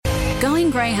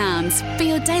Going Greyhounds for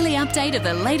your daily update of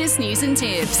the latest news and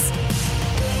tips.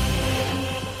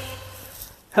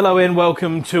 Hello and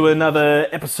welcome to another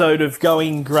episode of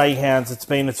Going Greyhounds. It's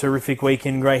been a terrific week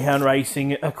in greyhound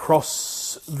racing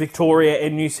across Victoria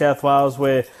and New South Wales,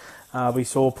 where we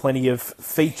saw plenty of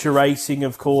feature racing.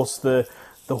 Of course, the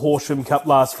Horsham Cup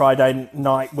last Friday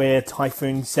night, where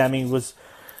Typhoon Sammy was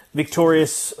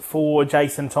victorious for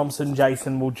Jason Thompson.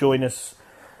 Jason will join us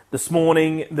this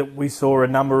morning. That we saw a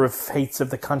number of heats of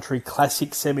the Country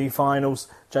Classic semi-finals.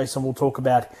 Jason will talk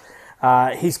about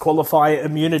his qualifier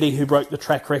Immunity, who broke the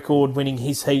track record winning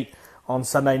his heat on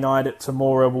Sunday night at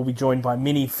Temora. Will be joined by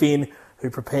Minnie Finn, who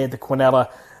prepared the Quinella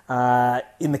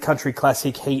in the Country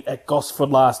Classic heat at Gosford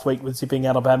last week with Zipping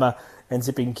Alabama and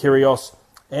Zipping Curios.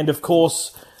 And of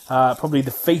course, probably the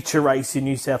feature race in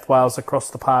New South Wales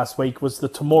across the past week was the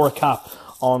Temora Cup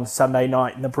on Sunday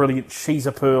night, and the brilliant She's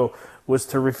a Pearl was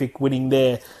terrific, winning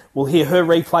there. We'll hear her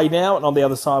replay now, and on the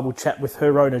other side we'll chat with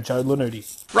her owner, Joe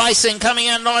Lanuti. Racing coming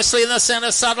in nicely in the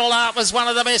centre. Subtle Art was one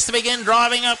of the best to begin.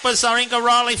 Driving up was Zorinka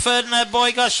Riley. Ferdinand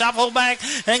Boy got shuffled back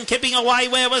and kipping away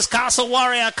where was Castle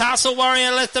Warrior. Castle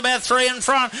Warrior left about three in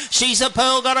front. She's a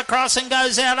Pearl got across and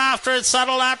goes out after it.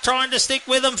 Subtle Art trying to stick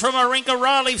with them from Arinka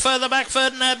Riley. Further back,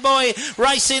 Ferdinand Boy.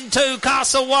 Race in two.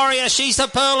 Castle Warrior. She's a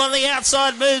Pearl on the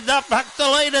outside. Moved up the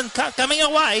lead and coming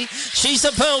away. She's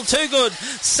a Pearl. Too good.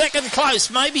 Second close.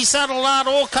 Maybe Subtle Art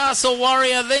or Castle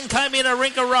Warrior. Then came in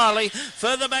Arinka Riley.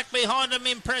 Further back behind him,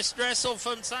 Impressed Dressel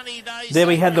from Sunny Days. There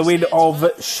we had the win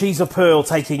of She's a Pearl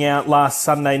taking out last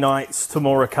Sunday night's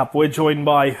Temora Cup. We're joined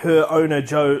by her owner,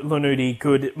 Joe Lanuti.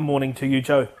 Good morning to you,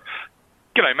 Joe.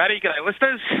 G'day, Matty. G'day,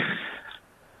 listeners.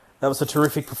 That was a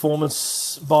terrific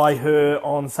performance by her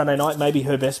on Sunday night, maybe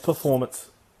her best performance.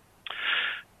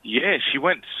 Yeah, she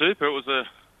went super. It was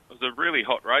a really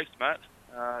hot race, Matt,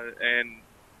 and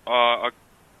I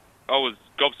was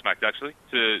gobsmacked actually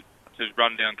to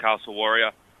run down Castle Warrior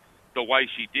the way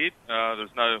she did.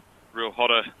 There's no real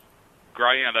hotter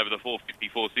greyhound over the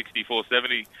 450, 460,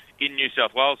 470 in New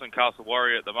South Wales than Castle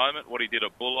Warrior at the moment. What he did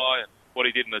at Bulli and what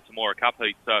he did in the Temora Cup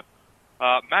heat. So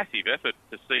massive effort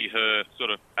to see her sort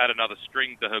of add another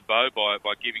string to her bow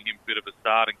by giving him a bit of a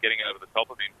start and getting over the top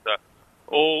of him. So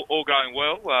all going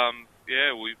well.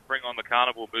 Yeah, we bring on the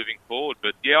carnival moving forward.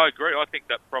 But yeah, I agree. I think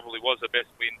that probably was the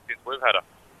best win since we've had her.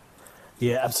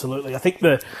 Yeah, absolutely. I think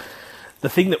the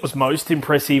thing that was most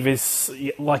impressive is,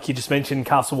 like you just mentioned,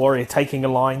 Castle Warrior taking a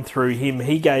line through him.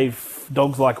 He gave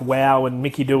dogs like Wow and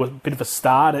Mickey Do a bit of a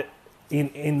start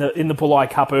in the Bulli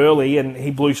Cup early, and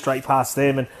he blew straight past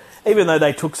them. And even though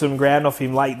they took some ground off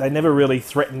him late, they never really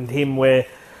threatened him, where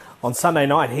on Sunday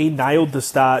night he nailed the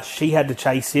start. She had to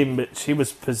chase him, but she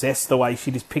was possessed the way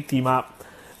she just picked him up,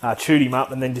 chewed him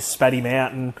up, and then just spat him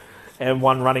out and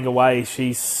one running away.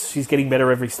 She's getting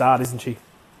better every start, isn't she?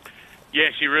 Yeah,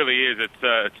 she really is.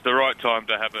 It's the right time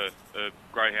to have a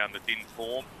greyhound that's in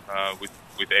form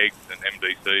with eggs and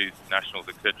MDCs, nationals,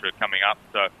 etc. coming up.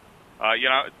 So,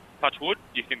 touch wood,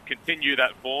 you can continue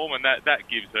that form, and that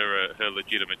gives her a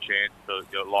legitimate chance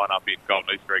to line up in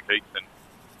Golden Easter Egg heats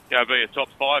and be a top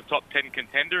 5, top 10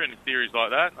 contender in a series like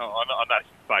that. I know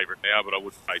she's favourite now, but I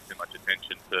wouldn't pay too much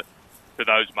attention to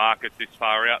those markets this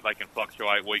far out. They can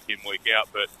fluctuate week in, week out.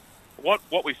 But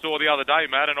what we saw the other day,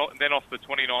 Matt, and then off the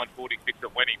 29.46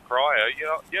 that went in prior,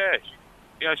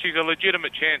 she's a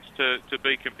legitimate chance to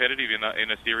be competitive in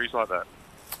a series like that.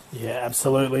 Yeah,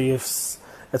 absolutely. It's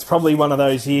probably one of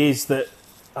those years that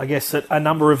I guess that a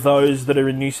number of those that are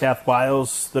in New South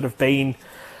Wales that have been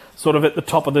sort of at the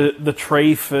top of the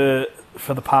tree for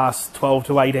the past 12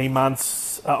 to 18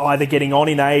 months, either getting on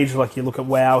in age, like you look at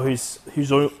Wow, who's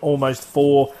almost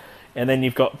 4, and then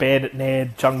you've got Bandit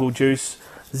Ned, Jungle Juice,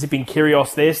 Zipping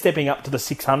Curios. They're stepping up to the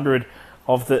 600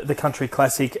 of the Country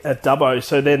Classic at Dubbo.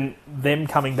 So then them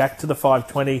coming back to the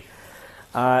 520.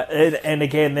 And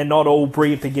again, they're not all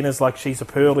brilliant beginners like She's a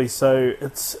Pearly. So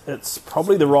it's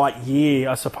probably the right year,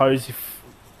 I suppose, if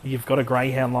you've got a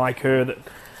greyhound like her that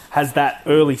has that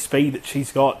early speed that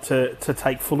she's got to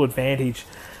take full advantage.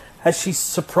 Has she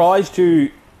surprised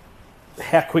you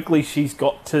how quickly she's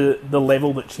got to the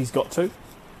level that she's got to?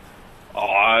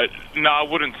 No, I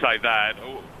wouldn't say that.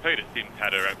 Peter Sims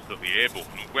had her absolutely airborne.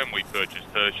 When we purchased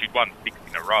her, she'd won 6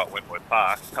 in a row at Wentworth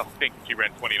Park. I think she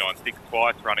ran 29.6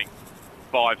 twice, running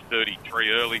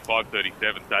 5.33 early,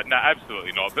 5.37. So, no,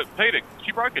 absolutely not. But Peter,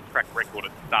 she broke a track record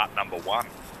at start number 1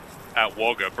 at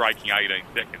Wagga, breaking 18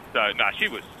 seconds. So, no, she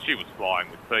was flying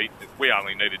with Pete. We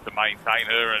only needed to maintain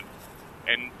her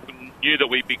and knew that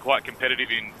we'd be quite competitive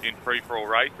in free-for-all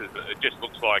races. It just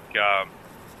looks like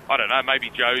I don't know, maybe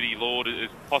Jodie Lord has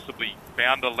possibly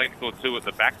found a length or two at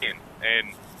the back end.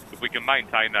 And if we can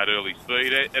maintain that early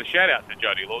speed. A shout out to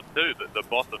Jodie Lord too, the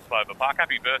boss of Clover Park.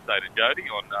 Happy birthday to Jodie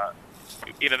on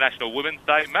International Women's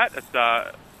Day, Matt. It's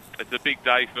a big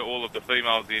day for all of the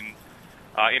females in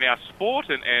our sport,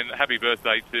 and happy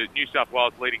birthday to New South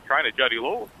Wales leading trainer Jodie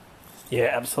Lord. Yeah,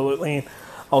 absolutely.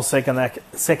 I'll second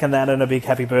that, and a big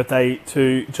happy birthday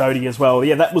to Jodie as well.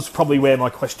 Yeah, that was probably where my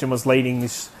question was leading.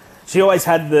 She always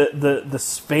had the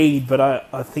speed, but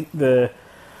I think the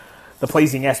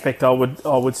pleasing aspect I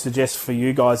would suggest for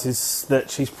you guys is that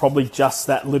she's probably just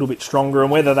that little bit stronger,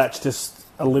 and whether that's just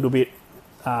a little bit,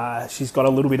 she's got a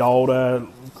little bit older,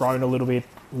 grown a little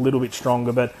bit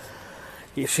stronger, but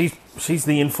yeah, she's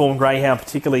the informed greyhound,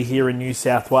 particularly here in New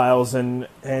South Wales, and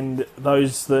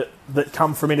those that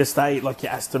come from interstate, like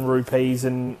your Aston Rupees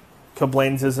and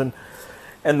Koblenzas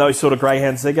and those sort of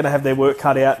greyhounds, they're going to have their work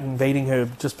cut out in beating her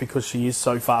just because she is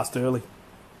so fast early.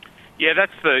 Yeah,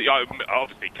 that's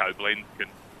obviously Koblenz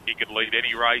he could lead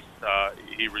any race.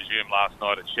 He resumed last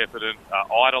night at Shepparton.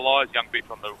 Idolise, young bitch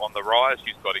on the rise.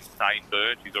 She's got insane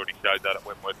burn. She's already showed that at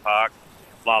Wentworth Park.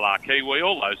 Lala Kiwi,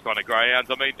 all those kind of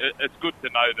greyhounds. I mean, it's good to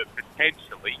know that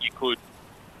potentially you could,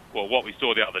 well, what we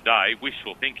saw the other day,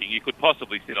 wishful thinking, you could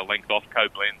possibly sit a length off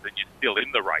Koblenz and you're still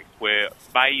in the race, where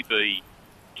maybe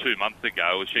 2 months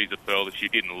ago, She's a Pearl, if she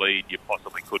didn't lead, you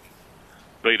possibly couldn't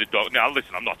beat a dog. Now,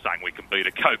 listen, I'm not saying we can beat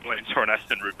a Koblenz or an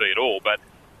Aston Rupee at all, but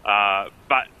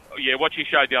yeah, what she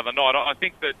showed the other night, I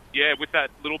think that, yeah, with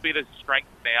that little bit of strength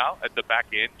now at the back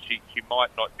end, she might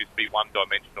not just be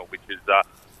one-dimensional, which is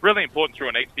really important through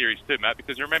an East Series too, Matt,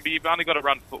 because remember, you've only got to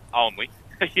run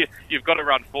you've got to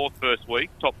run fourth first week,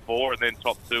 top four, and then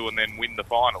top two, and then win the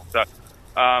final. So,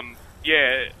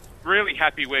 yeah, really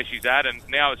happy where she's at, and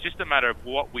now it's just a matter of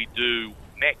what we do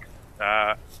next.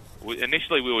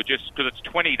 Initially, we were just, because it's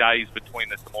 20 days between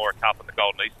the Samora Cup and the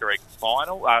Golden Easter Egg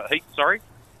final, heat, sorry.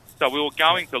 So we were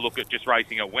going to look at just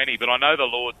racing at Wenny, but I know the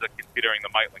Lords are considering the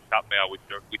Maitland Cup now, which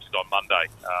is on Monday.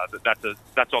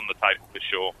 That's on the table for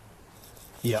sure.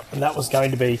 Yeah, and that was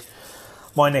going to be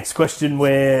my next question.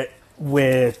 Where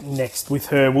next with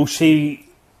her?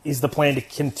 Is the plan to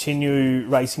continue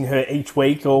racing her each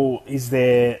week, or is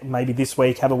there maybe this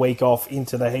week have a week off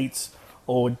into the heats,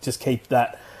 or just keep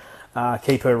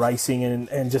her racing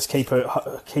and just keep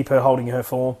her holding her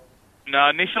form? No,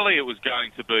 initially it was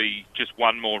going to be just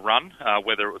one more run,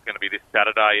 whether it was going to be this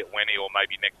Saturday at Wenny or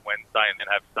maybe next Wednesday, and then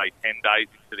have, say, 10 days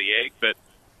into the egg. But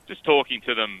just talking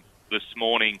to them this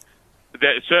morning,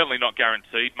 they're certainly not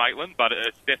guaranteed Maitland, but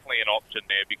it's definitely an option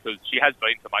there because she has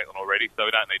been to Maitland already, so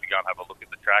we don't need to go and have a look at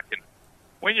the track. And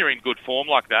when you're in good form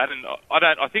like that, and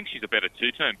I think she's a better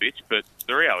two-turn bitch, but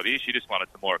the reality is she just won a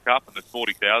Samora Cup, and there's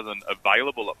 40,000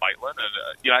 available at Maitland,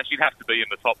 and she'd have to be in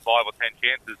the top 5 or 10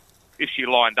 chances if she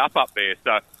lined up there.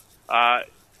 So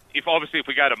if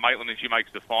we go to Maitland and she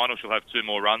makes the final, she'll have 2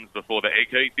 more runs before the egg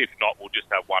heat. If not, we'll just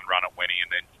have one run at Wenny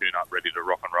and then tune up ready to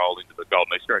rock and roll into the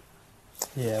Golden Easter Egg.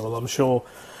 Yeah, well, I'm sure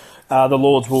the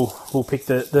Lords will pick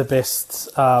the best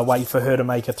way for her to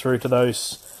make it through to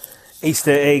those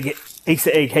Easter egg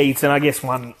heats. And I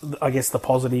guess the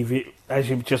positive, as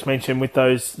you just mentioned, with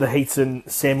the heats and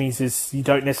semis, is you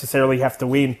don't necessarily have to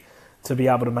win to be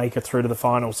able to make it through to the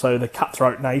final. So the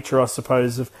cutthroat nature, I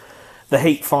suppose, of the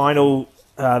heat final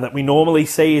that we normally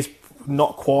see is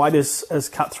not quite as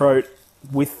cutthroat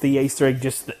with the Easter egg,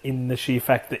 just in the sheer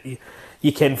fact that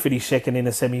you can finish second in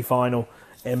a semi-final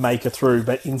and make it through.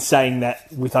 But in saying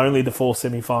that, with only the 4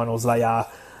 semi-finals, they are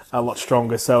a lot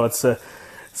stronger. So it's a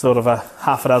sort of a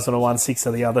half a dozen of one, 6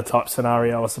 of the other type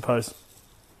scenario, I suppose.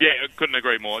 Yeah, I couldn't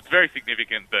agree more. It's very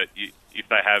significant that if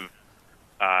they have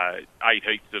 8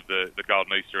 heats of the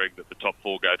Golden Easter Egg, that the top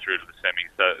 4 go through to the semis.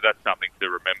 So that's something to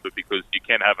remember, because you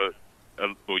can have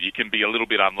you can be a little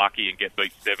bit unlucky and get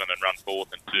beat 7 and run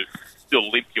 4th, and to still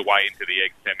limp your way into the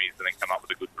egg semis and then come up with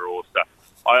a good draw. So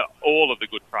all of the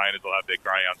good trainers will have their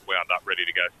greyhounds wound up ready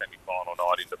to go semi-final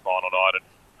night into final night, and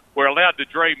we're allowed to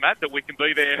dream, Matt, that we can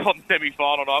be there on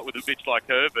semi-final night with a bitch like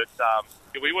her, but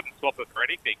we wouldn't swap it for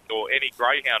anything or any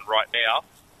greyhound right now.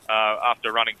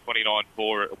 After running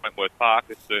 29.4 at Wentworth Park,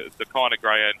 it's the kind of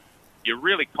greyhound you're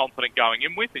really confident going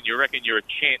in with, and you reckon you're a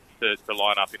chance to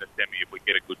line up in a semi if we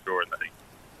get a good draw in the heat.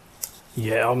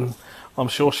 Yeah, I'm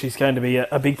sure she's going to be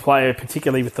a big player,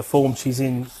 particularly with the form she's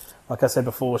in. Like I said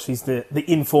before, she's the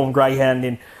informed greyhound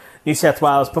in New South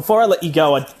Wales. Before I let you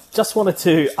go, I just wanted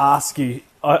to ask you,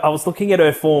 I was looking at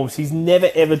her form. She's never,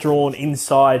 ever drawn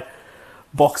inside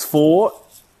box 4.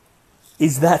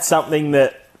 Is that something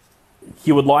that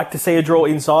you would like to see her draw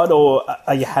inside, or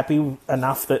are you happy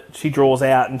enough that she draws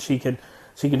out and she can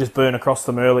just burn across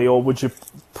them early, or would you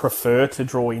prefer to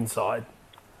draw inside?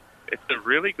 It's a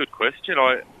really good question.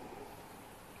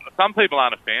 some people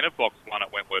aren't a fan of box 1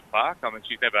 at Wentworth Park. I mean,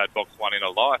 she's never had box 1 in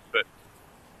her life, but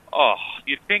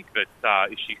you'd think that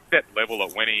if she stepped level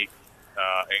at Wenny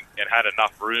and had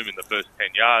enough room in the first 10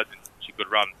 yards, and she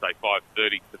could run, say,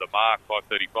 5:30 to the mark,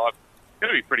 5:35, it's going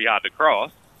to be pretty hard to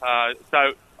cross.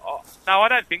 No, I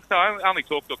don't think so. I only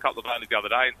talked to a couple of owners the other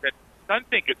day and said, I don't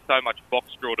think it's so much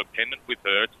box draw dependent with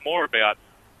her. It's more about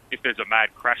if there's a mad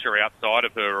crasher outside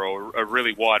of her or a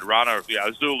really wide runner,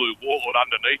 a Zulu Warlord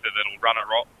underneath her that'll run her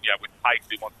with pace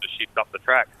who wants to shift up the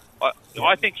track.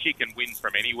 I think she can win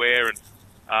from anywhere. And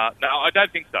no, I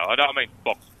don't think so.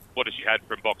 What has she had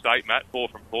from box 8, Matt? 4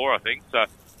 from 4, I think. So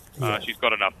she's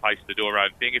got enough pace to do her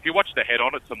own thing. If you watch the head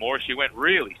on it some more, she went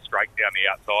really straight down the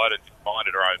outside and just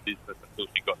minded her own business until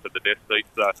she got to the death seat.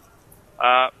 So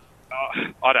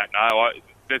I don't know.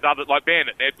 There's others like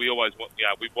Bandit Ned. We always want,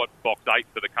 we want box 8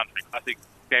 for the Country Classic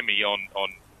semi on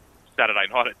Saturday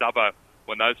night at Dubbo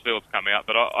when those fields come out.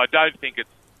 But I don't think it's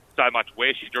so much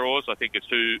where she draws. I think it's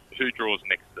who draws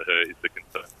next to her is the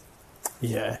concern.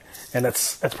 Yeah, and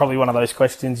that's probably one of those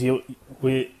questions you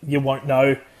won't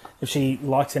know if she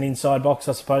likes an inside box,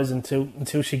 I suppose,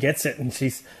 until she gets it, and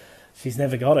she's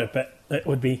never got it. But it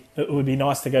would be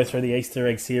nice to go through the Easter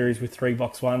egg series with 3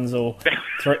 box 1s or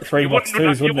three box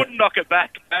 2s, wouldn't it? You wouldn't knock it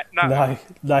back.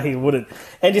 No, he wouldn't.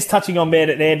 And just touching on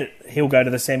Bandit Ned, he'll go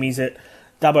to the semis at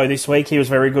Dubbo this week. He was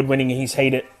very good winning his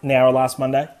heat at Nowra last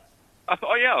Monday. I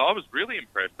was really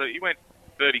impressed. He went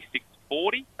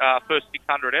 36.40, first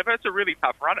 600 ever. It's a really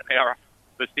tough run at Nowra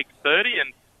for 6:30,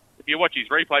 and if you watch his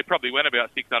replay, probably went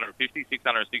about 650,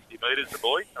 660 metres, the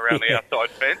boy, around the outside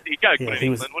fence. He'd go good in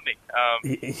England, wouldn't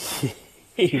he?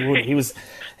 He would.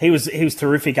 He was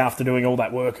terrific after doing all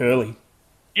that work early.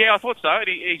 Yeah, I thought so. And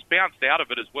he's bounced out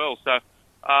of it as well. So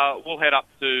we'll head up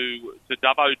to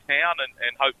Dubbo Town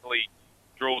and hopefully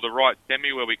draw the right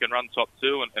semi where we can run top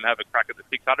 2 and have a crack at the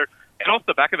 600. And off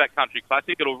the back of that Country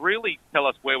Classic, it'll really tell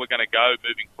us where we're going to go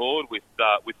moving forward with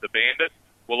the Bandit.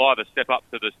 We'll either step up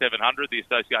to the 700, the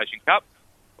Association Cup,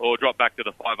 or drop back to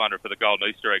the 500 for the Golden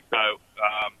Easter Egg. So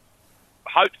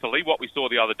hopefully what we saw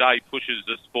the other day pushes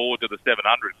us forward to the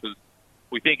 700 because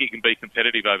we think he can be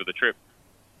competitive over the trip.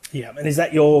 Yeah, and is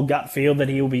that your gut feel that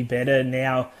he'll be better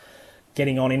now,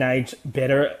 getting on in age,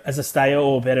 better as a stayer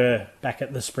or better back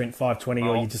at the sprint 520,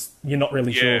 or you're not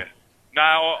really sure?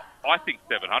 No, I think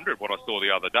 700, what I saw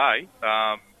the other day.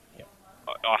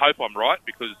 I hope I'm right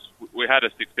because we had a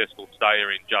successful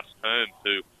stayer in Just Terms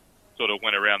who sort of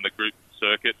went around the group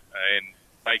circuit and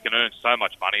they can earn so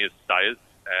much money as stayers.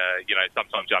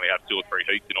 Sometimes you only have 2 or 3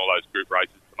 heats in all those group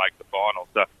races to make the final.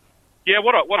 So,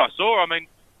 what I saw,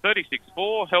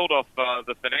 36.4 held off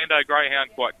the Fernando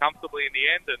Greyhound quite comfortably in the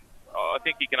end, and I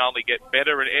think he can only get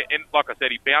better. And like I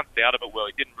said, he bounced out of it well.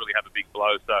 He didn't really have a big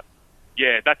blow. So,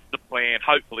 that's the plan.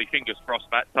 Hopefully, fingers crossed,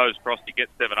 Matt, toes crossed, he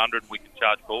gets 700 and we can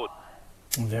charge forward.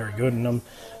 Very good, and I'm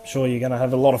sure you're going to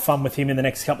have a lot of fun with him in the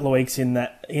next couple of weeks in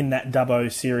that Dubbo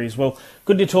series. Well,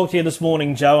 good to talk to you this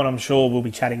morning, Joe, and I'm sure we'll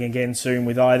be chatting again soon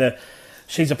with either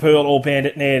She's a Pearl or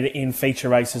Bandit Ned in feature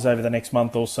races over the next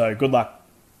month or so. Good luck.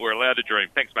 We're allowed to dream.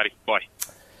 Thanks, Matty. Bye.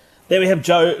 There we have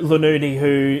Joe Lanuti,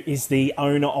 who is the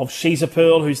owner of She's a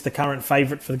Pearl, who's the current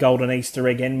favourite for the Golden Easter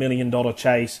Egg and $1 Million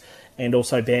Chase, and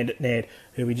also Bandit Ned,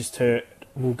 who we just heard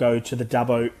will go to the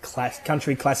Dubbo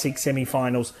Country Classic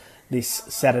semi-finals this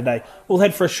Saturday. We'll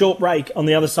head for a short break. On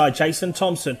the other side, Jason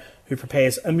Thompson, who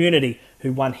prepares Immunity,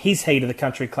 who won his heat of the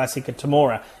Country Classic at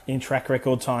Temora in track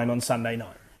record time on Sunday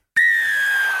night.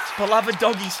 Beloved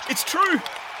doggies, it's true.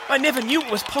 I never knew it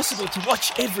was possible to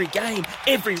watch every game,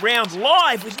 every round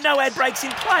live with no ad breaks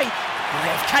in play. I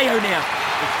have KO now.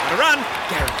 We've got to run,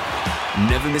 Gary.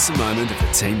 Never miss a moment of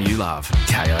the team you love.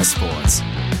 KO Sports.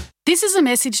 This is a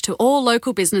message to all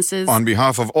local businesses. On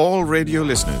behalf of all radio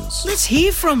listeners. Let's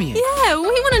hear from you. Yeah, we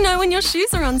want to know when your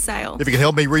shoes are on sale. If you can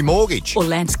help me remortgage. Or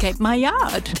landscape my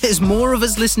yard. There's more of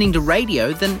us listening to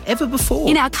radio than ever before.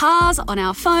 In our cars, on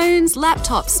our phones,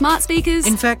 laptops, smart speakers.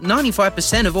 In fact,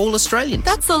 95% of all Australians.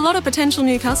 That's a lot of potential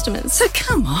new customers. So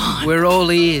come on. We're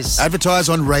all ears. Advertise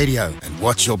on radio and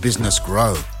watch your business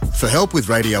grow. For help with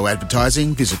radio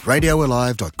advertising, visit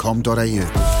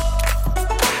radioalive.com.au.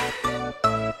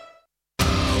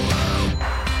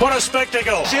 What a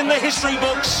spectacle. It's in the history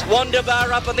books.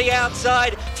 Wonderbar up on the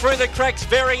outside, through the cracks,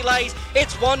 very late.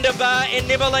 It's Wonderbar and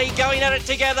Nibali going at it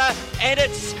together, and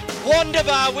it's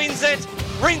Wonderbar wins it.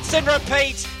 Rinse and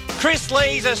repeat. Chris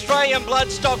Lee's Australian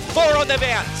Bloodstock, 4 on the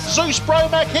bounce. Zeus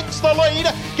Bromac hits the lead.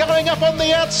 Going up on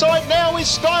the outside now is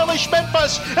Stylish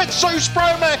Memphis. It's Zeus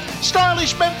Bromac.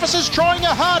 Stylish Memphis is trying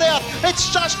a hard out.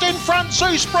 It's just in front.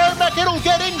 Zeus Bromac. It'll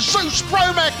get in. Zeus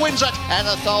Bromac wins it.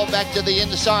 Anathol back to the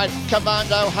inside.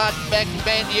 Commando Hutt back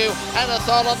Manu.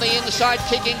 Anathol on the inside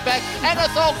kicking back.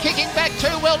 Anathol kicking back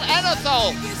too well.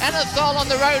 Anathol on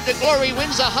the road to glory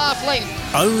wins a half length.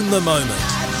 Own the moment.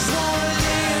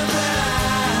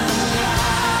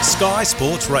 Sky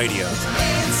Sports Radio.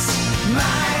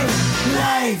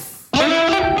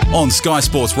 On Sky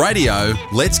Sports Radio,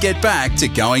 let's get back to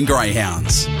Going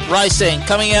Greyhounds. Racing,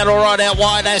 coming out all right out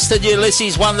wide. Aston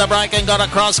Ulysses won the break and got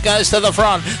across, goes to the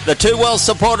front. The two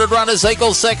well-supported runners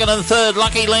equal second and third.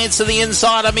 Lucky Lance to the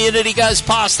inside. Immunity goes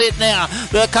past it now.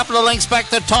 They're a couple of lengths back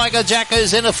to Tiger Jack,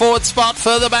 who's in a forward spot.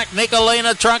 Further back,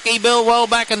 Nicolina, Trunky Bill well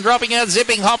back and dropping out.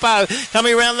 Zipping Hoppo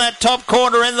coming around that top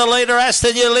corner in the leader.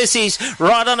 Aston Ulysses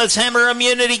right on its hammer.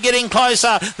 Immunity getting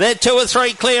closer. They're 2 or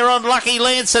 3 clear on Lucky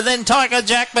Lance and then Tiger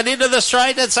Jack, but into the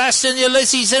straight. It's Aston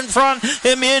Ulysses in front.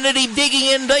 Immunity digging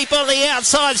in deep on the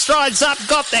outside, strides up,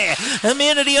 got there.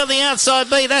 Immunity on the outside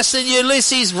beat Aston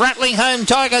Ulysses, rattling home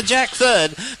Tiger Jack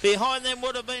third. Behind them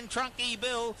would have been Trunky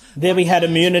Bill. There we had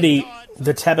Immunity,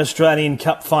 the Tab Australian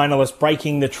Cup finalist,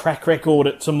 breaking the track record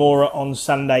at Temora on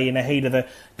Sunday in the heat of the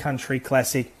Country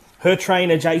Classic. Her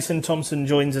trainer, Jason Thompson,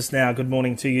 joins us now. Good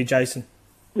morning to you, Jason.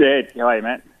 Yeah, how are you,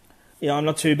 Matt? Yeah, I'm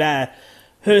not too bad.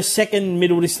 Her second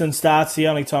middle distance starts, the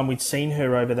only time we'd seen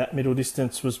her over that middle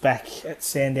distance was back at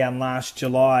Sandown last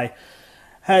July.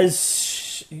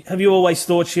 Have you always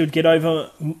thought she would get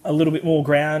over a little bit more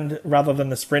ground rather than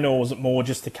the sprint, or was it more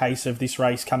just a case of this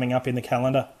race coming up in the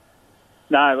calendar?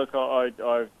 No, look,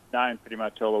 I've known pretty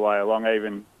much all the way along,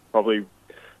 even probably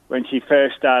when she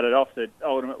first started off, that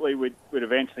ultimately we'd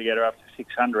eventually get her up to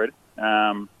 600.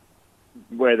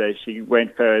 Whether she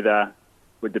went further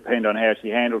would depend on how she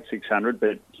handled 600,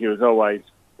 but she was always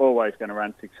going to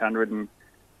run 600. And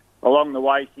along the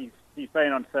way, she's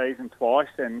been on season twice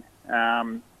and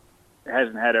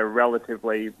hasn't had a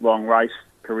relatively long race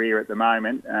career at the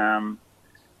moment, and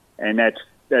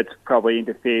that's probably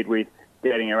interfered with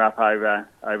getting her up over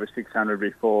 600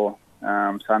 before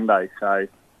Sunday. So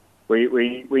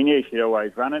we knew she'd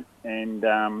always run it, and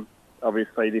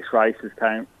obviously this race has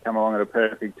come along at a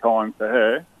perfect time for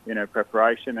her in her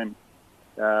preparation, and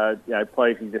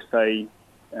pleasing to see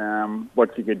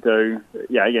what she could do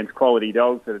against quality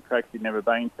dogs at a track she'd never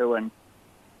been to, and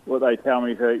what they tell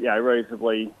me is a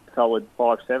reasonably solid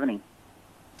 570.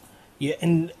 Yeah,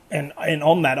 and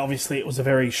on that, obviously, it was a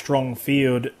very strong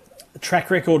field. The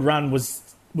track record run,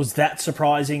 was that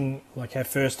surprising, like her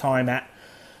first time at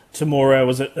Temora?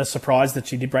 Was it a surprise that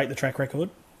she did break the track record?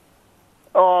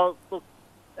 Oh, look,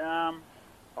 it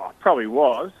probably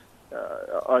was.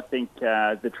 I think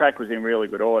the track was in really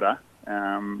good order.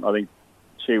 I think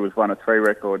she was one of 3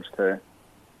 records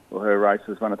her race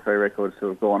was one of 3 records to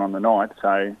have gone on the night.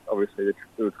 So obviously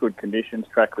it was good conditions.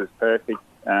 Track was perfect.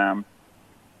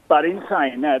 But in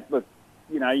saying that, look,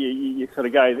 you sort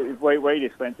of go. We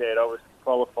just went there to obviously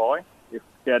qualify. If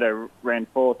Shadow ran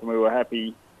 4th and we were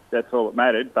happy, that's all that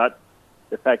mattered. But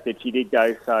the fact that she did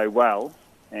go so well,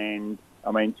 and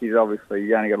I mean, she's obviously,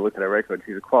 you only got to look at her record.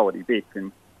 She's a quality bitch,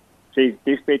 and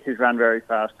this bitch has run very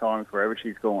fast times wherever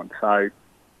she's gone. So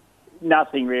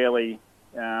nothing really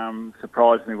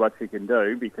surprised me what she can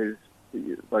do, because,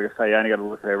 like I say, you only got to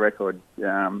look at her record.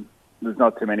 There's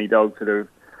not too many dogs that have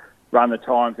run the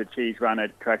times that she's run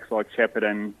at tracks like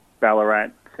Shepparton,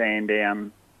 Ballarat,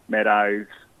 Sandown, Meadows,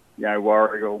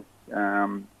 Warragul.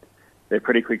 They're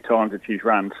pretty quick times that she's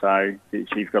run, so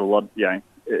she's got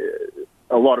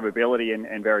a lot of ability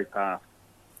and very fast.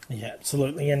 Yeah,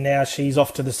 absolutely. And now she's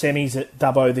off to the semis at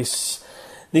Dubbo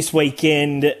this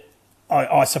weekend.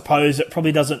 I suppose it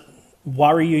probably doesn't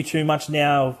worry you too much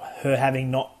now, her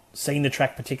having not seen the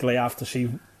track, particularly after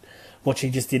what she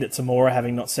just did at Temora,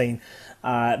 having not seen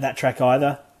that track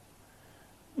either?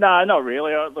 No, not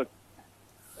really. Look,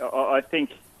 I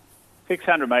think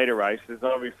 600-metre races,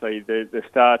 obviously the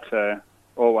starts are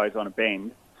always on a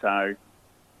bend, so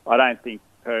I don't think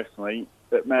personally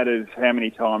it matters how many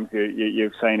times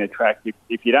you've seen a track.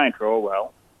 If you don't draw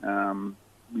well,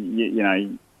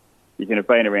 you can have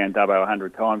been around Dubbo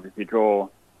 100 times. If you draw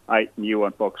 8 and you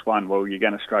want box 1, well, you're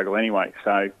going to struggle anyway.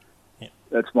 So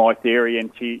that's my theory.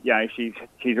 And she's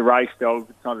a race dog.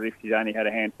 It's not as if she's only had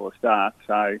a handful of starts.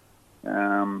 So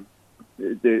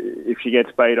if she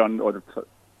gets beat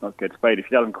if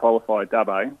she doesn't qualify at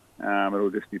Dubbo, it'll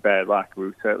just be bad luck.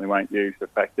 We certainly won't use the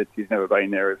fact that she's never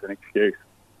been there as an excuse.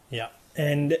 Yeah.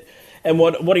 And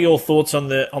what are your thoughts on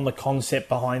the concept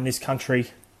behind this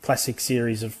Country Classic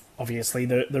series of obviously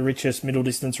the richest middle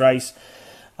distance race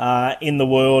in the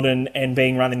world and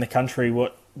being run in the country.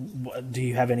 What do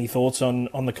you have any thoughts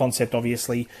on the concept?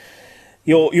 Obviously,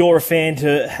 you're a fan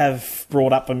to have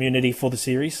brought up Immunity for the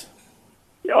series.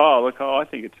 Oh, look, I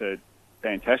think it's a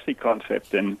fantastic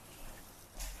concept, and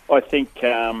I think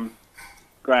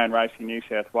Greyhound Racing New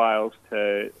South Wales,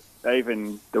 to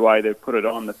even the way they've put it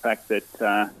on, the fact that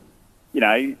a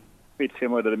bit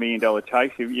similar to the $1 Million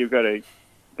Chase, you've got to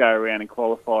go around and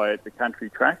qualify at the country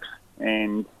tracks,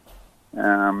 and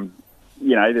I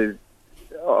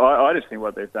just think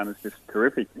what they've done is just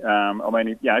terrific. If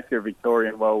you're a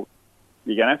Victorian, well,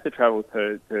 you're going to have to travel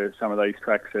to some of these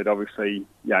tracks that obviously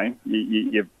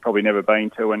you've probably never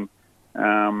been to, and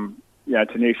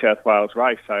to New South Wales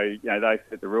race. So they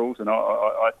set the rules, and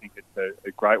I think it's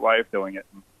a great way of doing it.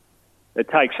 And it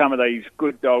takes some of these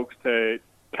good dogs to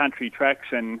country tracks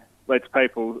and lets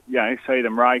people see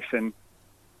them race, and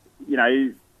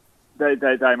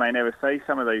they may never see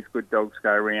some of these good dogs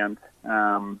go around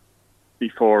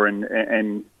before,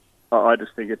 and I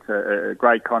just think it's a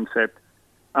great concept.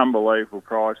 Unbelievable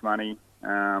prize money.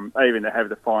 Even to have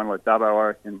the final at Dubbo, I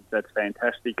reckon that's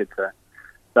fantastic.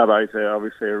 Dubbo's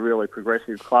obviously a really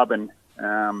progressive club, and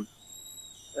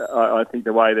I think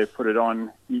the way they've put it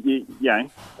on,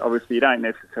 obviously you don't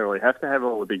necessarily have to have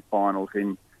all the big finals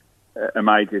in a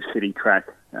major city track.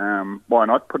 Why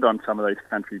not put on some of these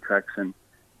country tracks? And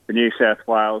for New South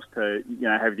Wales to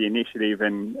have the initiative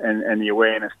and the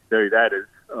awareness to do that is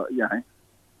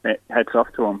hats off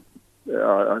to them.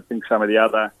 I think some of the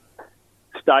other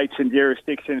states and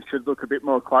jurisdictions should look a bit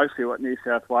more closely at what New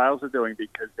South Wales are doing,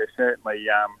 because they're certainly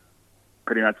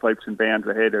pretty much leaps and bounds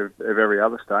ahead of every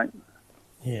other state.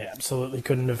 Yeah, absolutely.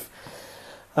 Couldn't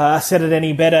have said it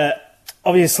any better.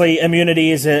 Obviously,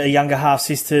 Immunity is a younger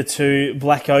half-sister to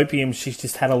Black Opium. She's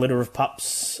just had a litter of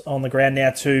pups on the ground now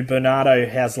too. Bernardo,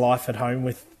 how's life at home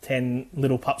with 10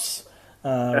 little pups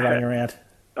running around?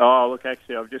 Oh, look,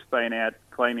 actually, I've just been out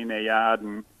cleaning their yard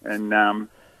and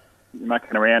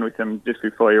mucking around with them just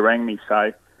before you rang me.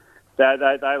 So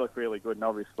they look really good, and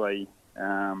obviously,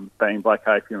 being Black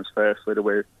Opium's first litter,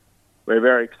 we're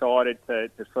very excited to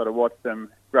sort of watch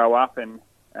them grow up, and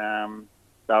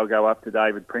they'll go up to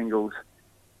David Pringle's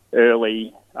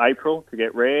early April to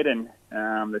get reared, and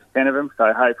there's 10 of them.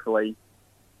 So hopefully,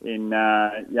 in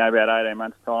about 18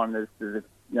 months' time, there's a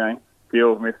few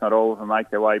of them, if not all of them, make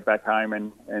their way back home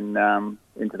and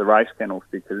into the race kennels,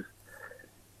 because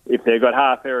if they've got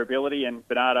half their ability, and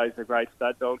Bernardo's a great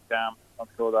stud dog, I'm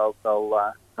sure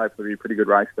they'll hopefully be pretty good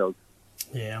race dogs.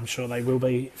 Yeah, I'm sure they will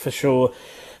be, for sure.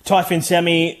 Typhoon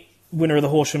Sammy, winner of the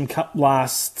Horsham Cup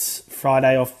last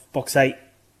Friday off Box 8.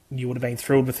 You would have been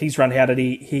thrilled with his run. How did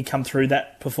he come through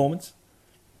that performance?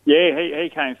 Yeah, he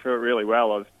came through it really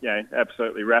well. I was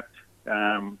absolutely wrapped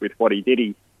with what he did.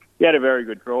 He had a very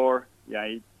good draw.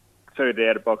 He suited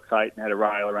out of Box 8 and had a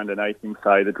railer underneath him,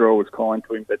 so the draw was kind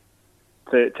to him. But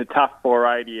it's a tough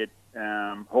 480 at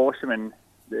Horsham, and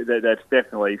that's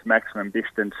definitely his maximum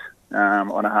distance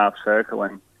on a half circle.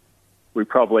 And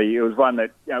it was one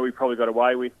that we probably got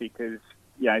away with, because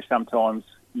sometimes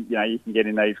you can get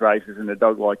in these races and a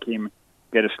dog like him,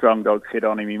 get a strong dog sit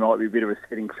on him, he might be a bit of a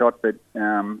sitting shot, but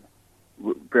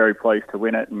very pleased to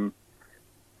win it and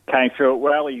came through it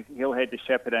well. He'll head to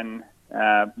Shepparton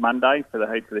Monday for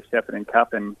the heat for the Shepparton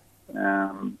Cup, and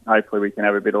hopefully we can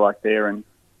have a bit of luck there. And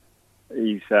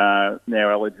he's now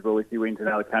eligible, if he wins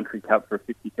another country cup, for a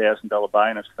 $50,000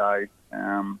 bonus. So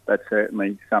that's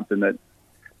certainly something that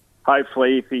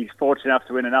hopefully, if he's fortunate enough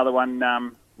to win another one,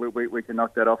 we can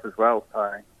knock that off as well.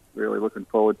 So really looking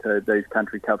forward to these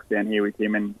country cups down here with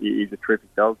him, and he's a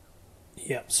terrific dog.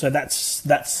 Yeah, so that's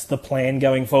the plan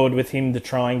going forward with him, to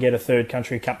try and get a third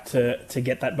country cup to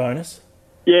get that bonus?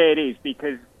 Yeah, it is,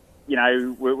 because,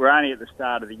 we're only at the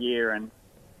start of the year, and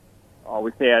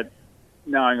without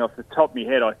knowing off the top of my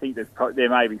head, I think there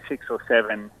may be 6 or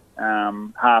 7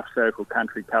 half-circle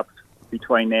country cups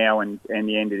between now and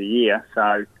the end of the year.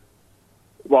 So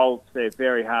whilst they're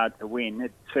very hard to win,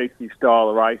 it suits his style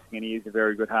of racing, and he is a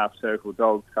very good half-circle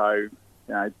dog. So,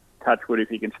 touch wood, if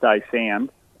he can stay sound,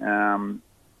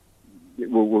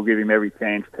 we'll give him every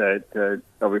chance to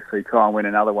obviously try and win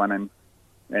another one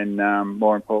and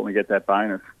more importantly, get that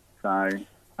bonus. So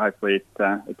hopefully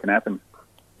it can happen.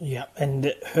 Yeah,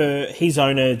 and his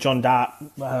owner, John Dart,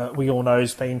 we all know,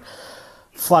 has been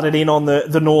flooded in on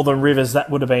the Northern Rivers. That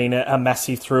would have been a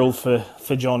massive thrill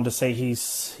for John to see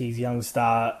his young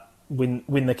star win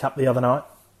the cup the other night.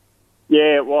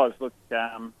 Yeah, it was. Look,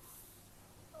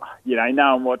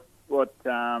 knowing what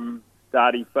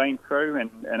Darty's been through,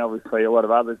 and obviously a lot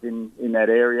of others in that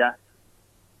area,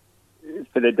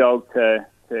 for the dog to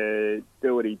to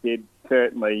do what he did,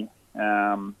 certainly,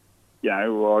 I've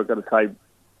got to say,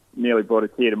 nearly brought a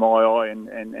tear to my eye.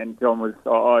 And John was,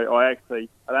 I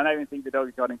don't even think the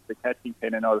dog got into the catching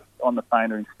pen, and I was on the phone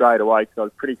to him straight away because I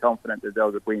was pretty confident the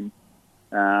dog would win.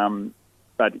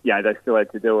 But they still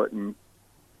had to do it, and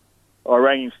I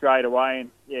rang him straight away,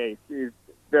 and he was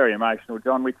very emotional,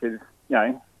 John, which is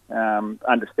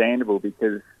understandable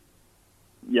because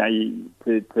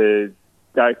to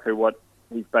go through what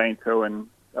he's been through, and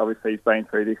obviously he's been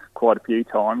through this quite a few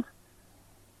times.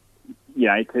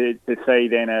 To see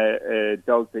then a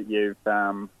dog that you've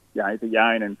that you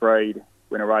own and breed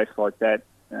win a race like that,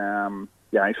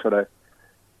 sort of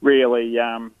really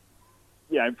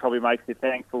probably makes you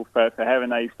thankful for having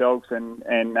these dogs and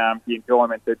the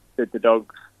enjoyment that the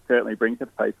dogs certainly bring to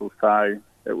people. So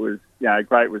it was a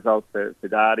great result for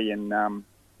Darty, and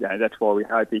that's why we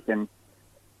hope he can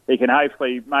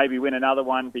hopefully maybe win another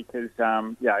one because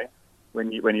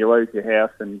when you lose your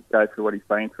house and go through what he's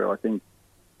been through, I think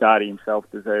Darty himself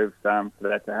deserves for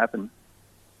that to happen.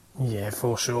 Yeah,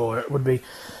 for sure. It would be.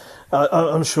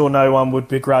 I'm sure no one would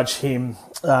begrudge him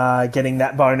getting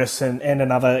that bonus and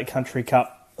another Country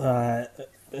Cup,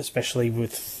 especially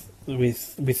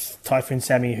with Typhoon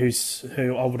Sammy,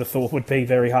 who I would have thought would be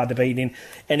very hard to beat in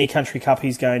any Country Cup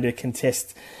he's going to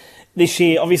contest this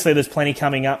year. Obviously, there's plenty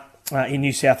coming up in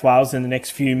New South Wales in the next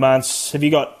few months. Have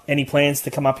you got any plans to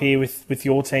come up here with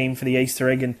your team for the Easter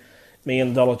Egg and $1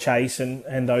 Million Chase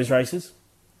and those races?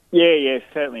 Yeah,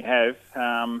 certainly have.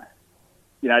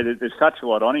 There's such a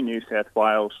lot on in New South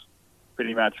Wales,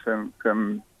 pretty much from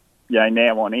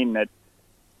now on in that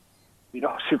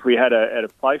if we had a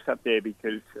place up there,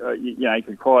 because you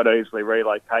could quite easily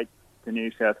relocate to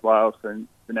New South Wales in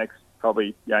the next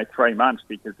probably 3 months,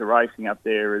 because the racing up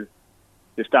there is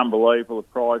just unbelievable. The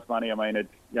prize money, I mean,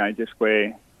 it's just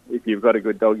where if you've got a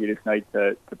good dog, you just need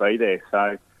to be there.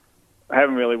 So I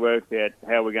haven't really worked out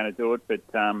how we're going to do it, but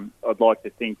I'd like to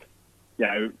think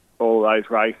all those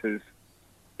races,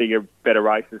 bigger, better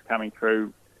races coming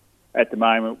through at the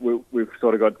moment, we've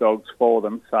sort of got dogs for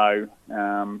them. So,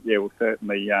 we'll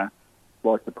certainly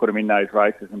like to put them in those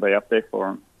races and be up there for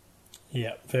them.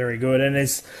 Yeah, very good. And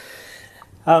there's,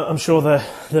 I'm sure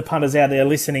the punters out there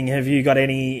listening, have you got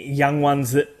any young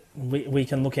ones that we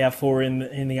can look out for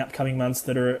in the upcoming months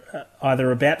that are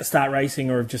either about to start racing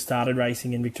or have just started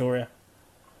racing in Victoria?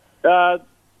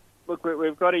 Look,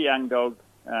 we've got a young dog.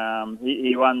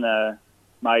 He won the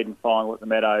maiden final at the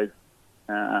Meadows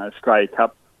Australia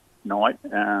Cup night.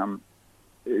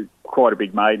 Quite a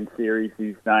big maiden series.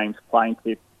 His name's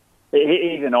Plaintiff.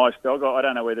 He's a nice dog. I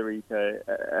don't know whether he's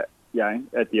at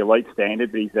the elite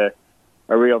standard, but he's a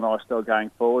real nice dog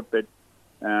going forward. But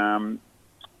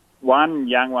one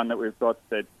young one that we've got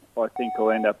that I think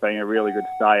will end up being a really good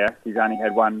stayer. She's only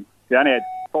had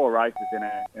 4 races in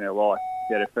her life.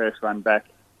 She had her first run back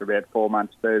for about 4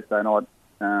 months Thursday night.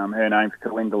 Her name's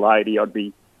Kalinda Lady. I'd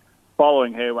be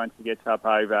following her once she gets up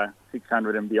over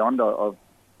 600 and beyond. I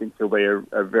think she'll be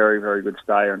a very, very good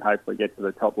stayer and hopefully get to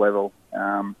the top level.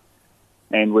 And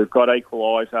we've got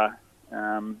Equaliser,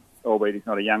 albeit he's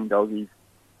not a young dog.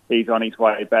 He's on his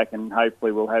way back, and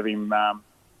hopefully we'll have him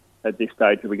at this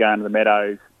stage. We'll be going to the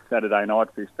Meadows Saturday night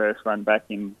for his first run back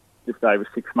in just over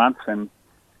 6 months. And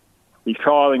he's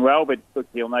trialling well, but look,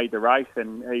 he'll need the race,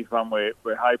 and he's one we're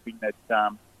hoping that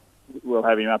we'll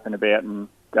have him up and about and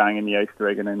going in the Easter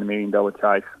Egg and in the $1 Million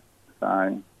Chase.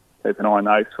 So keep an eye on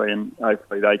those three, and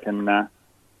hopefully they can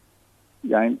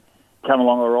come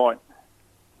along all right.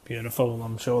 Beautiful.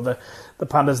 I'm sure the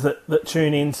punters that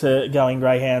tune in to Going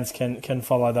Greyhounds can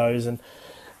follow those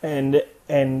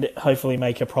and hopefully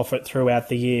make a profit throughout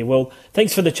the year. Well,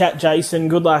 thanks for the chat, Jason.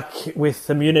 Good luck with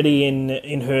Immunity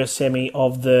in her semi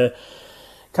of the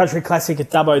Country Classic at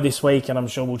Dubbo this week, and I'm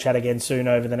sure we'll chat again soon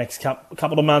over the next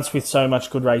couple of months with so much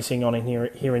good racing on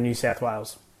here in New South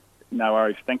Wales. No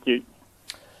worries. Thank you.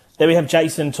 There we have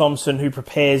Jason Thompson, who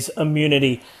prepares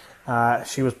Immunity.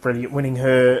 She was brilliant, winning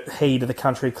her heat of the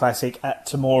Country Classic at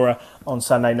Temora on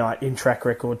Sunday night in track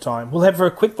record time. We'll have for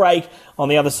a quick break. On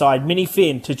the other side, Minnie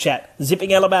Finn to chat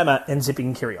Zipping Alabama and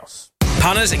Zipping Kyrgios.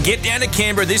 Punters, get down to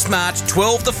Canberra this March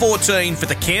 12 to 14 for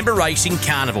the Canberra Racing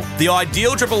Carnival, the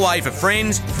ideal Triple A for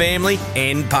friends, family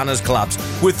and punters clubs,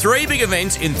 with 3 big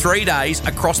events in 3 days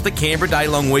across the Canberra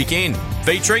day-long weekend,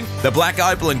 featuring the Black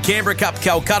Opal and Canberra Cup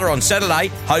Calcutta on Saturday,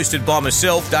 hosted by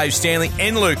myself, Dave Stanley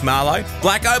and Luke Marlowe,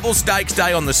 Black Opal Stakes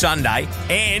Day on the Sunday,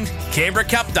 and Canberra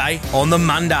Cup Day on the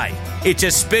Monday. It's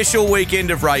a special weekend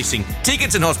of racing.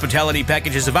 Tickets and hospitality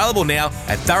packages available now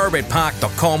at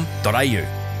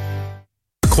thoroughbredpark.com.au.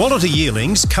 quality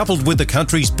yearlings, coupled with the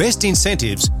country's best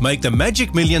incentives, make the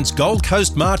Magic Millions Gold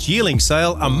Coast March Yearling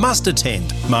Sale a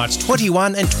must-attend, March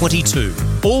 21 and 22.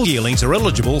 All yearlings are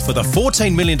eligible for the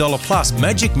 $14 million plus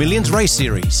Magic Millions Race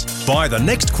Series. Buy the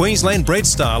next Queensland bred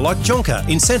star like Jonker,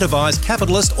 Incentivised,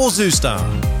 Capitalist or Zoostar.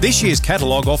 This year's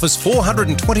catalogue offers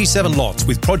 427 lots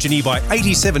with progeny by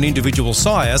 87 individual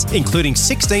sires, including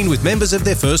 16 with members of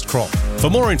their first crop. For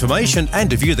more information and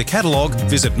to view the catalogue,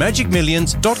 visit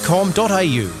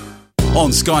magicmillions.com.au.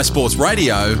 On Sky Sports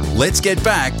Radio, let's get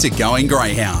back to Going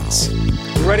Greyhounds.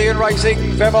 Ready and racing,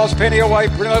 Vamos Penny away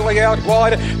brilliantly out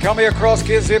wide, coming across,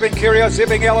 Zipping Curious,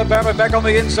 Zipping Alabama back on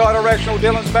the inside, Irrational,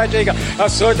 Dylan's Magic, a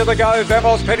circle to go,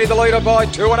 Vamos Penny the leader by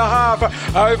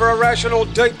 2.5, over Irrational,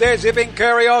 deep there, Zipping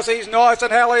Curious, he's nice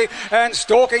and Halley, and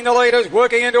stalking the leaders,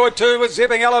 working into a 2 with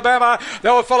Zipping Alabama,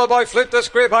 they were followed by Flip the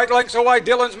Script, 8 lengths away,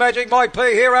 Dylan's Magic, my P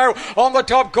Hero on the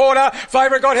top corner,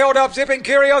 favourite got held up, Zipping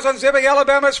Curious and Zipping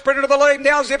Alabama sprinted to the lead,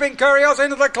 now Zipping Curious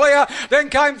into the clear, then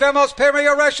came Vamos Penny,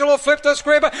 Irrational, Flip the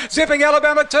Script, Zipping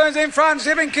Alabama turns in front.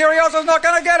 Zipping Curious is not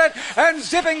going to get it. And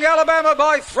Zipping Alabama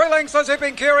by 3 lengths for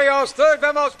Zipping Curious. Third,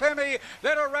 Vamos Pemi.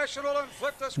 Then Irrational and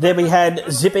Flip the Script. There we had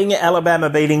Zipping Alabama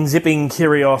beating Zipping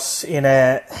Curious in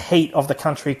a heat of the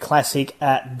Country Classic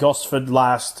at Gosford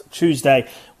last Tuesday.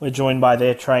 We're joined by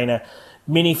their trainer,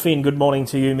 Minnie Finn. Good morning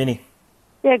to you, Minnie.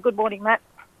 Yeah, good morning, Matt.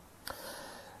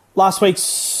 Last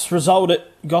week's result at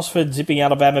Gosford, Zipping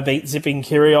Alabama beat Zipping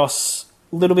Curious.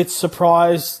 A little bit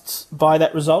surprised by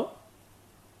that result?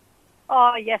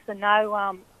 Oh, yes and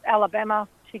no. Alabama,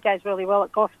 she goes really well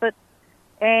at Gosford.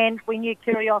 And we knew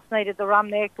Curios needed the run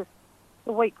there because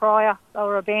the week prior they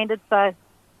were abandoned, so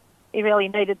he really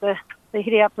needed the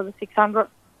hit out to the 600.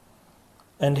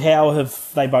 And how have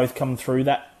they both come through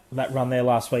that run there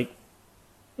last week?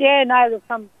 Yeah, no,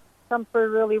 they've come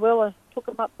through really well. I took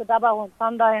them up to Dubbo on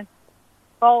Sunday and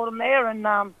bowled them there,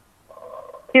 and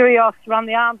Curios run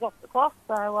the arms off the clock,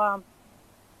 so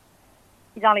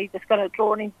he's only just got to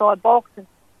draw an inside box and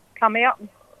come out and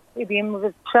he'll be in with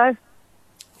his show.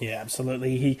 Yeah,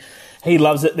 absolutely. He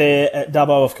loves it there at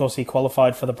Dubbo. Of course, he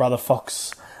qualified for the Brother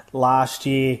Fox last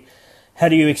year. How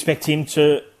do you expect him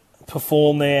to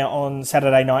perform there on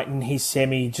Saturday night in his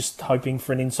semi, just hoping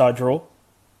for an inside draw?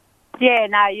 Yeah,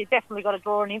 no, you definitely got to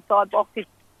draw an inside box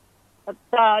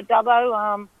at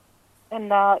Dubbo and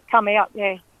come out,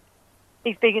 yeah.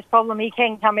 His biggest problem, he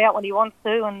can come out when he wants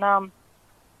to, and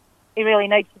he really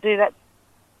needs to do that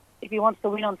if he wants to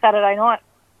win on Saturday night.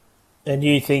 And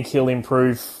you think he'll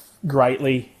improve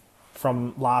greatly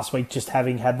from last week, just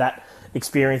having had that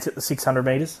experience at the 600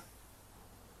 metres?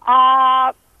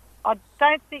 I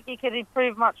don't think he could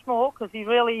improve much more because he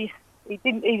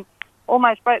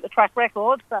almost broke the track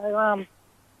record. So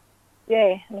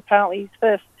yeah, and apparently his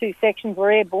first 2 sections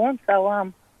were airborne. So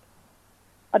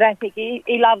I don't think he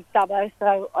loves Dubbo,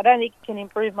 so I don't think he can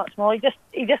improve much more. He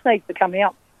just needs to come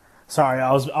out. Sorry,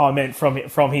 I meant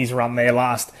from his run there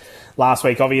last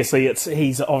week. Obviously,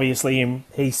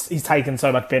 he's taken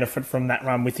so much benefit from that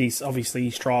run with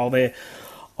his trial there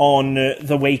on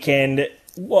the weekend.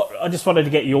 I just wanted to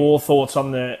get your thoughts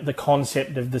on the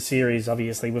concept of the series.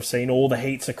 Obviously, we've seen all the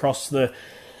heats across the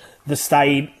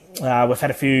state. We've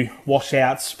had a few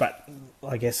washouts, but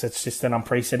I guess it's just an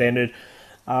unprecedented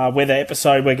weather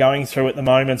episode we're going through at the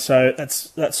moment. So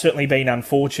that's certainly been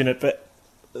unfortunate. But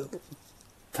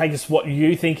take us what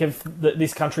you think of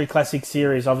this Country Classic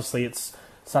series. Obviously, it's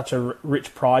such a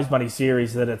rich prize money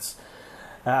series that it's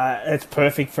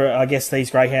perfect for, I guess,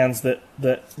 these greyhounds that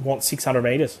want 600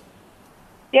 metres.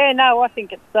 Yeah, no, I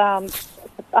think it's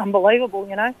unbelievable,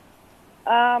 you know.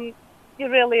 I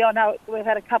know we've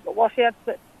had a couple of washouts,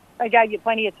 but they gave you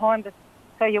plenty of time to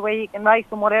tell you where you can race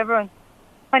and whatever, and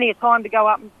plenty of time to go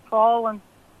up and trial. And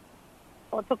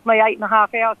it took me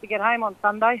 8.5 hours to get home on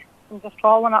Sunday from just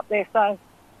trialling up there. So,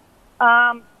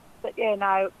 but yeah,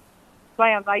 no,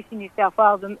 greyhound racing New South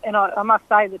Wales, and I must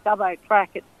say the Dubbo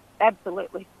track, it's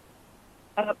absolutely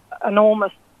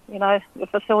enormous. You know, the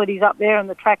facilities up there and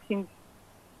the track's in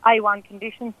A1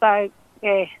 condition. So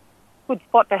yeah, good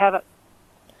spot to have it.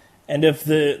 And of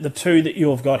the two that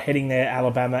you've got heading there,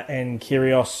 Alabama and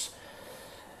Curios,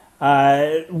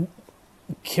 the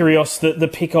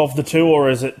pick of the two, or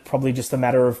is it probably just a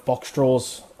matter of box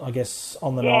draws, I guess,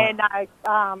 on the night? Yeah,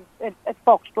 no, it's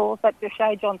box draws. That just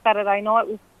showed on Saturday night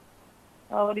with,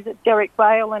 Derek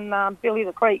Vale and Billy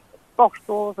the Creek. Box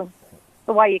draws, and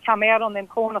the way you come out on them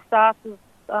corner starts is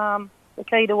the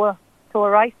key to a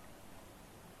race.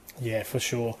 Yeah, for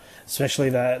sure. Especially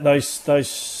those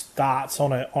starts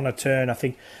on a turn. I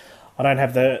think I don't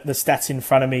have the stats in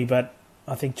front of me, but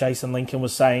I think Jason Lincoln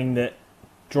was saying that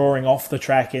drawing off the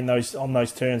track on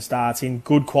those turn starts in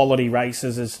good quality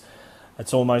races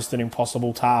it's almost an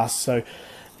impossible task. So,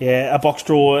 yeah, a box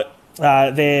draw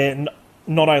there,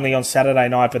 not only on Saturday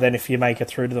night, but then if you make it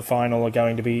through to the final, are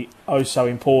going to be so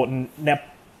important. Now,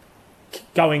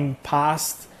 going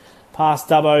past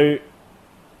Dubbo,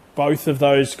 both of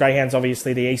those greyhounds,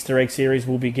 obviously the Easter Egg Series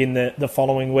will begin the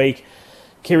following week.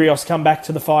 Kyrgios come back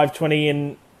to the 520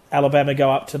 and Alabama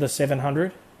go up to the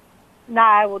 700?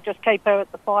 No, we'll just keep her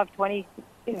at the 520,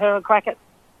 give her a crack at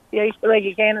the Easter Egg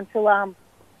again until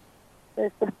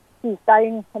there's a few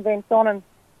staying events on and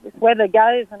this weather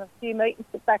goes and a few meetings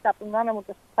get back up and running. We'll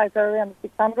just take her around the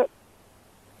 600.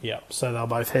 Yep, so they'll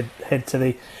both head to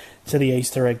the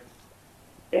Easter Egg.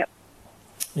 Yep.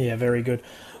 Yeah, very good.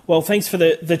 Well, thanks for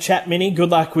the chat, Minnie. Good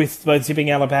luck with both Zipping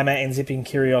Alabama and Zipping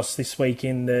Kyrgios this week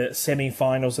in the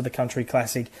semi-finals of the Country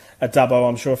Classic at Dubbo.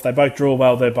 I'm sure if they both draw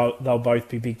well, they'll both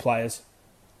be big players.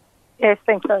 Yes,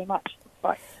 thanks very much.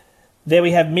 Bye. There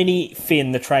we have Minnie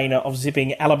Finn, the trainer of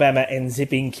Zipping Alabama and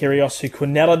Zipping Kyrgios, who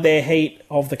quineled their heat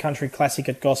of the Country Classic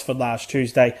at Gosford last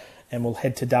Tuesday and will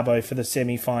head to Dubbo for the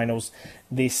semi-finals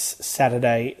this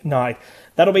Saturday night.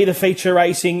 That'll be the feature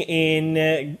racing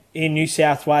in New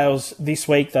South Wales this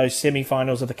week, those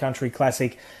semi-finals of the Country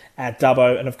Classic at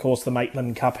Dubbo, and of course the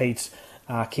Maitland Cup heats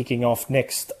kicking off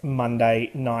next Monday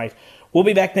night. We'll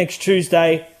be back next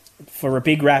Tuesday for a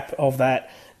big wrap of that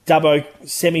Dubbo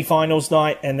semi-finals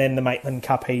night and then the Maitland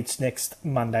Cup heats next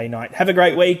Monday night. Have a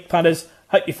great week, punters.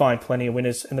 Hope you find plenty of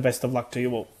winners and the best of luck to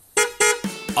you all.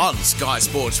 On Sky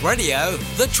Sports Radio,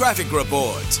 the Traffic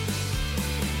Report.